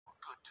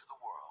to the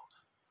world.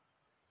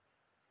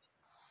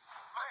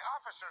 My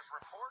officers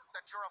report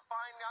that you're a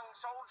fine young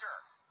soldier,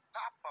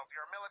 top of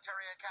your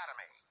military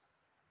academy.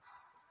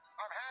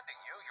 I'm handing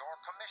you your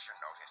commission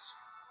notice.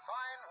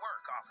 Fine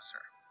work,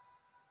 officer.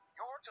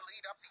 You're to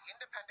lead up the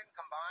Independent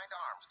Combined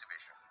Arms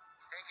Division,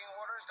 taking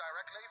orders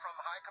directly from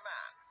High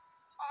Command.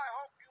 I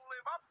hope you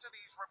live up to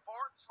these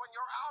reports when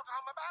you're out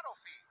on the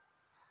battlefield.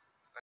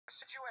 The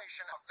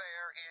situation out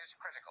there is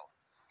critical.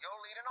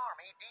 You'll lead an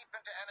army deep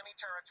into enemy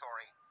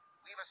territory.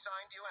 We've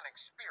assigned you an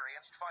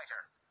experienced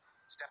fighter.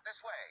 Step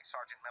this way,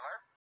 Sergeant Miller.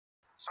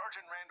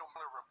 Sergeant Randall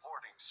Miller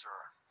reporting, sir.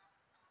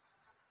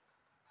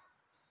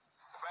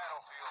 The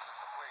battlefield is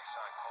the place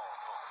I call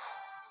home.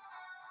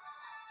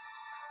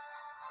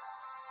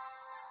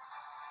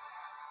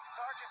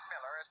 Sergeant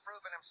Miller has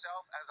proven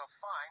himself as a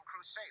fine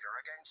crusader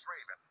against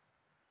Raven.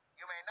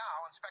 You may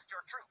now inspect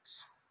your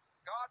troops.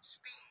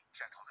 Godspeed,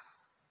 gentlemen.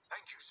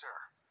 Thank you, sir.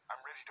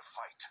 I'm ready to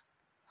fight.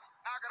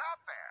 Now get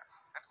out there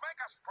and make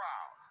us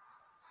proud.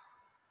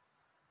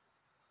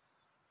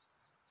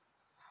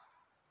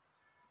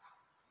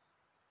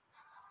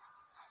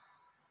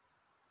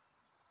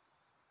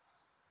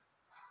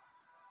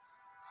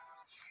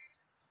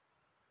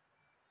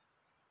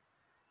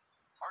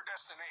 Our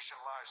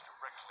destination lies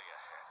directly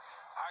ahead.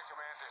 High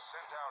Command has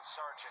sent out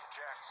Sergeant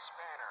Jack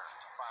Spanner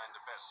to find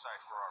the best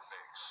site for our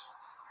base.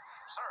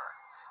 Sir,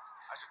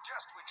 I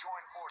suggest we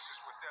join forces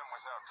with them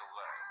without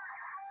delay.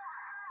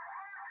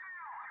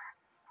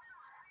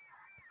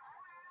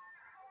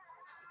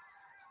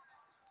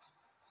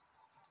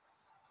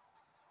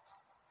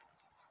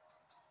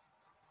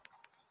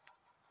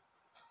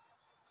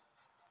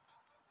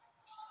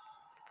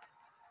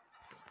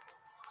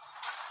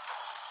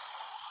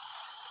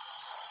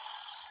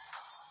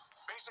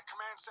 Basic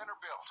command center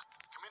built.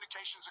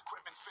 Communications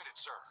equipment fitted,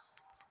 sir.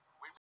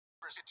 We've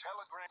received a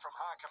telegram from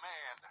High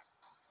Command.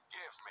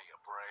 Give me a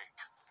break.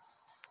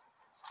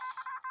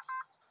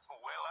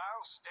 Well,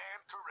 I'll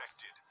stand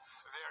corrected.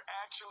 They're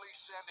actually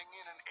sending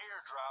in an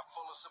airdrop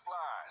full of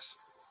supplies.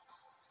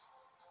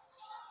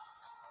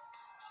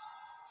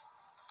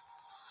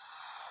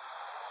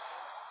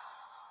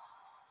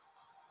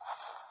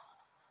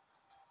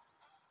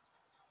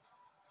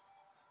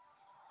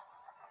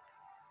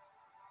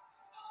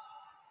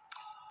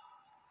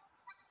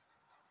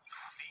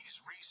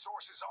 These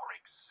resources are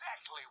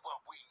exactly what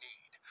we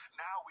need.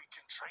 Now we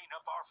can train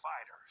up our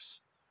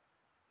fighters.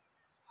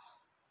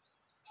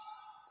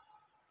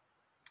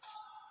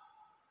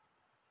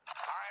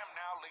 I am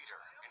now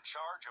leader, in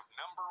charge of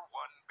number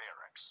 1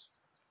 barracks.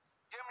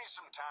 Give me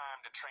some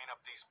time to train up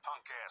these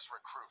punk-ass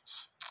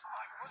recruits.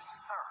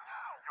 Sir,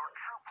 your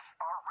troops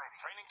are ready.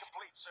 Training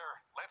complete,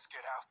 sir. Let's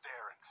get out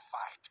there and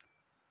fight.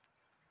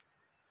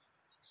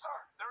 Sir,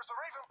 there's the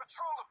Raven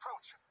Patrol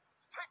approaching.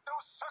 Take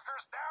those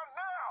suckers down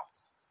now!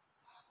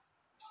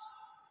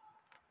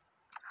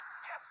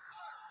 Yes,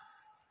 sir.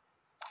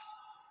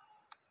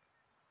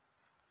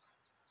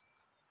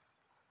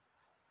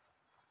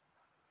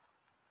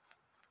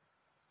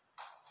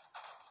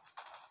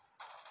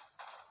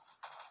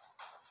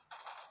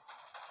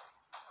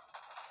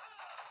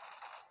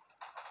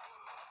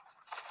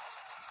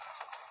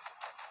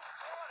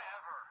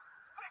 Whatever.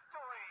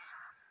 Victory!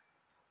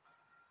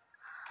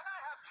 Can I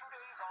have 2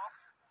 days off?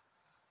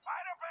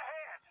 Right up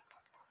ahead!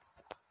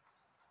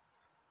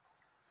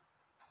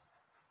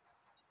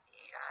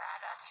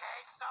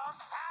 Eradicate those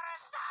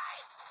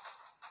parasites!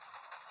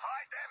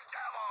 Fight them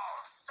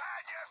devils!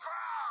 Stand your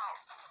ground!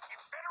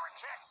 It's Veteran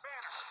Jack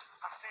Spanner.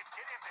 I said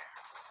get in there.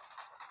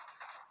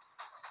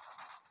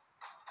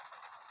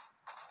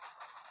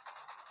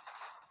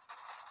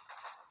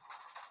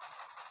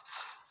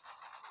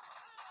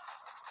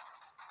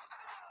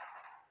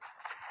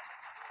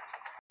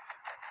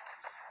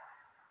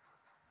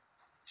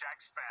 Jack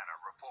Spanner,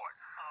 report.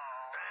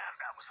 Damn,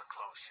 that was a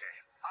close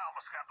shave. I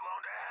almost got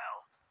blown to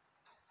hell.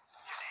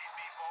 You need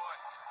me, boy?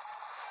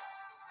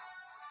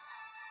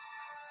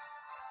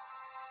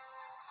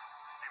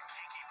 Them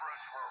cheeky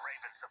brutes were a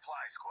Raven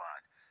supply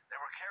squad. They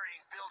were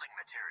carrying building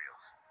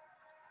materials.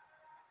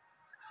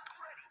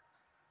 Ready.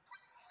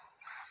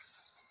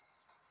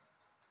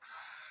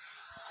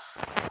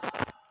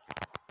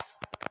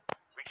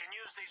 We can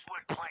use these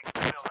wood planks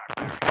to build our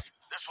barracks.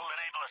 This will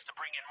enable us to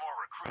bring in more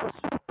recruits.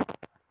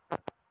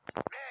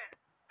 Men,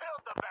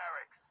 build the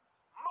barracks!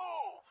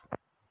 Move!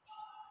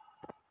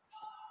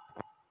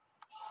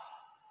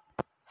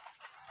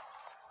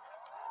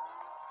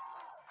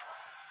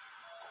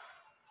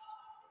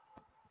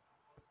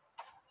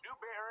 New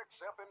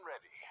barracks up and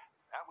ready.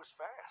 That was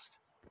fast.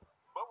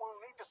 But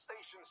we'll need to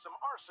station some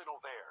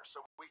arsenal there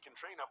so we can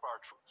train up our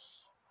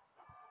troops.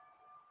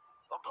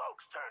 A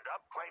bloke's turned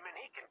up claiming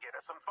he can get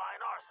us some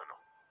fine arsenal.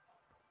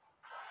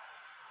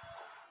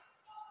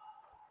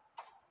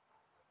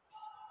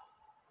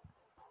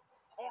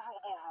 Bonjour,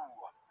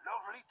 bonjour.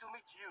 Lovely to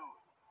meet you.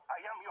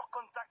 I am your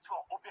contact for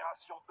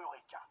Operation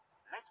Eureka.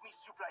 Let me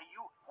supply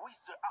you with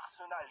the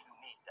arsenal you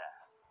need.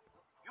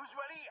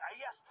 Usually, I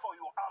ask for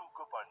your arm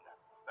coupon,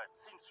 but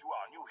since you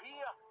are new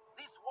here,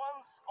 this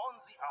one's on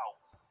the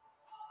house.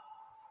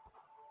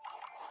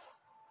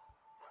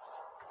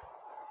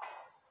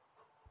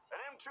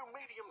 M2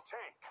 medium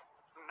tank.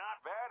 Not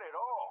bad at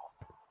all.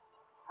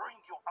 Bring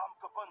your arm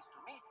coupons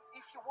to me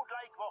if you would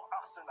like more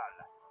arsenal,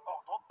 or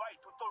drop by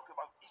to talk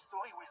about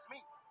history with me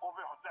over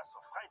a glass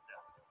of red.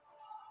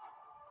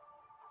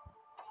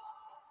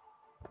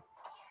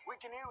 We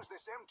can use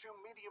this M2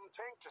 medium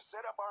tank to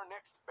set up our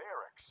next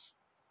barracks.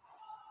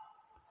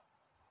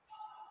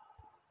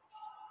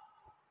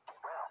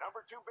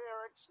 Number 2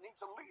 barracks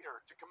needs a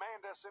leader to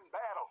command us in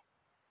battle.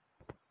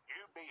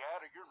 You'd be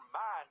out of your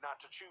mind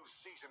not to choose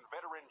seasoned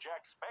veteran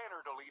Jack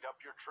Spanner to lead up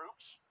your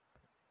troops.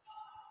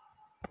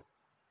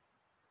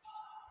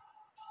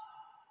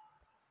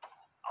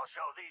 I'll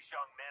show these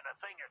young men a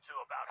thing or two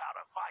about how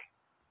to fight.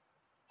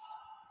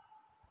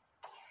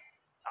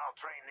 I'll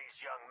train these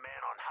young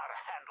men on how to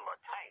handle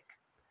a tank.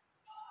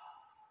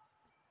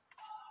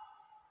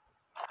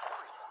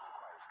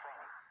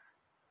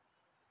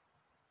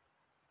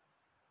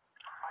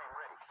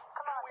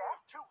 Now we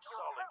have 2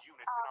 solid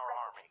units in our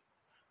army.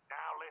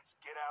 Now let's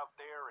get out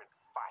there and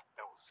fight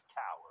those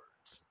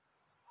cowards.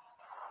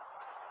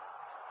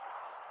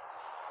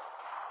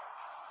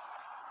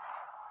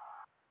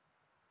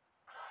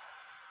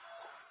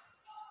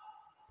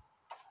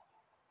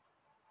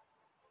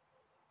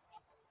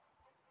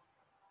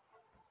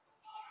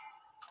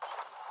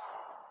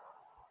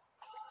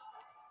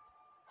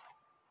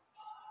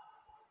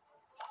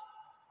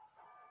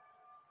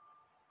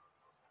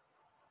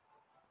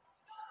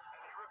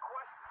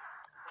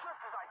 Just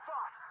as I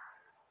thought.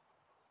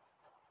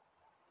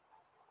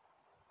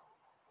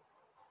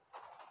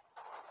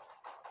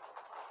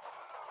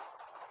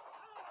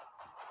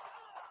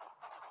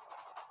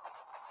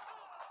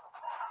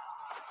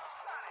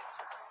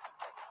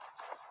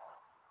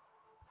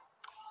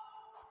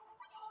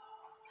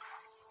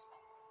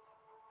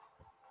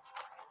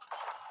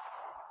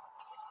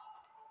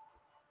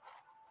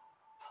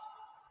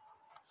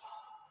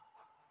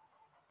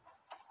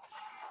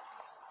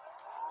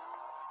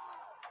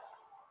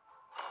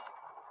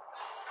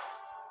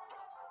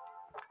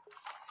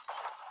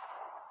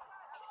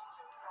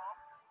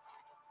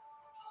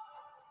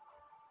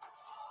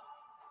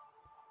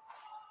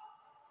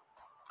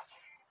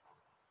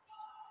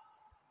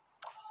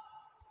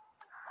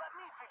 Let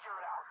me figure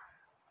it out.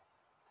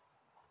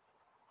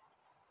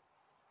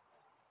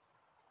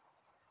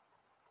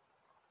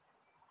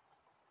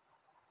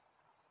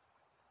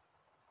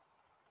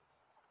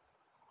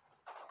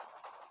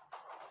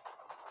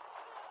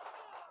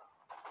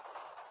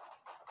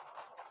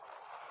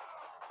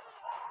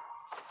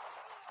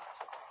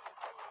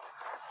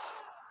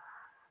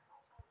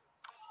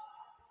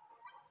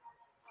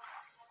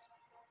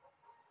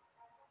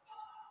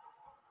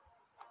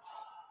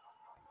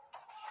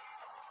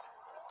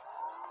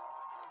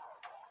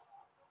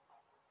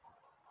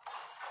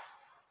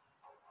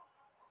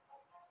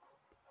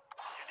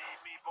 You need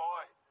me,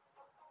 boy?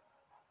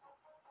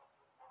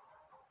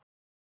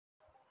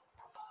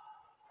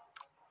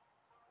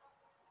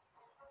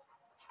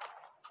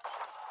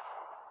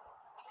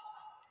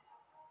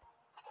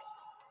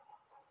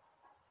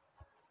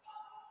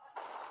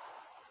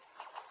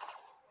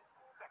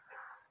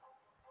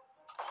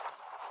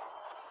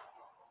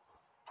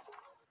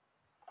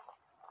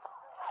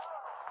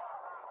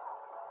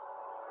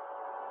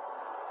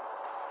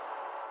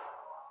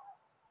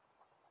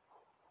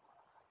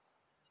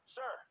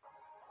 Sir,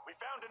 we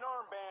found an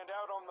armband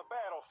out on the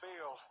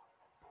battlefield.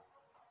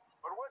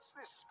 But what's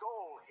this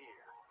skull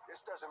here?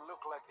 This doesn't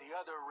look like the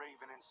other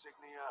Raven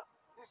insignia.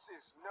 This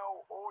is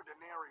no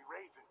ordinary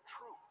Raven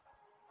troop.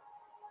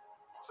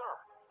 Sir,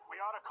 we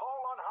ought to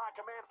call on High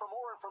Command for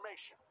more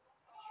information.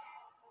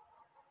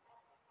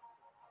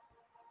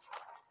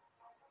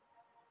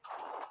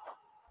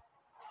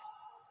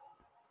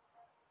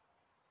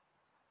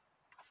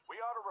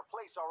 We ought to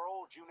replace our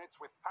old units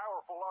with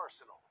powerful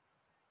arsenal.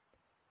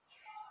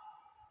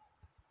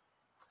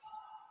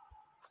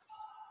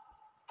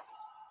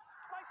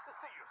 Nice to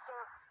see you,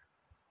 sir.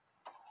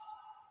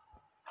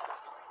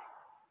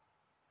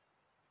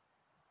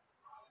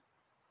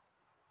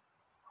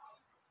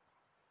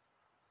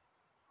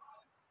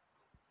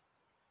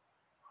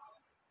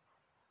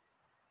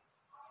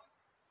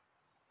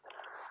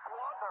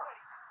 Sir,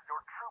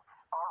 your troops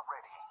are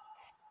ready.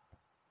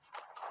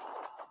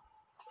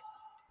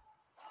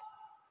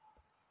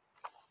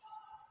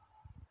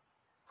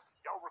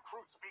 Yo,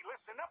 recruits, be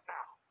listen up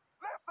now.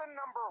 Lesson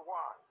number 1.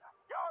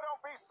 Y'all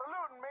don't be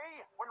saluting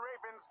me when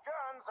Raven's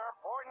guns are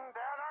pointing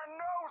down our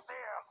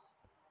noses.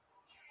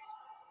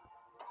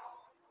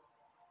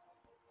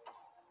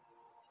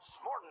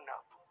 Smarten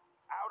up.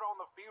 Out on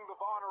the field of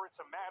honor,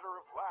 it's a matter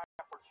of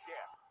life or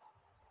death.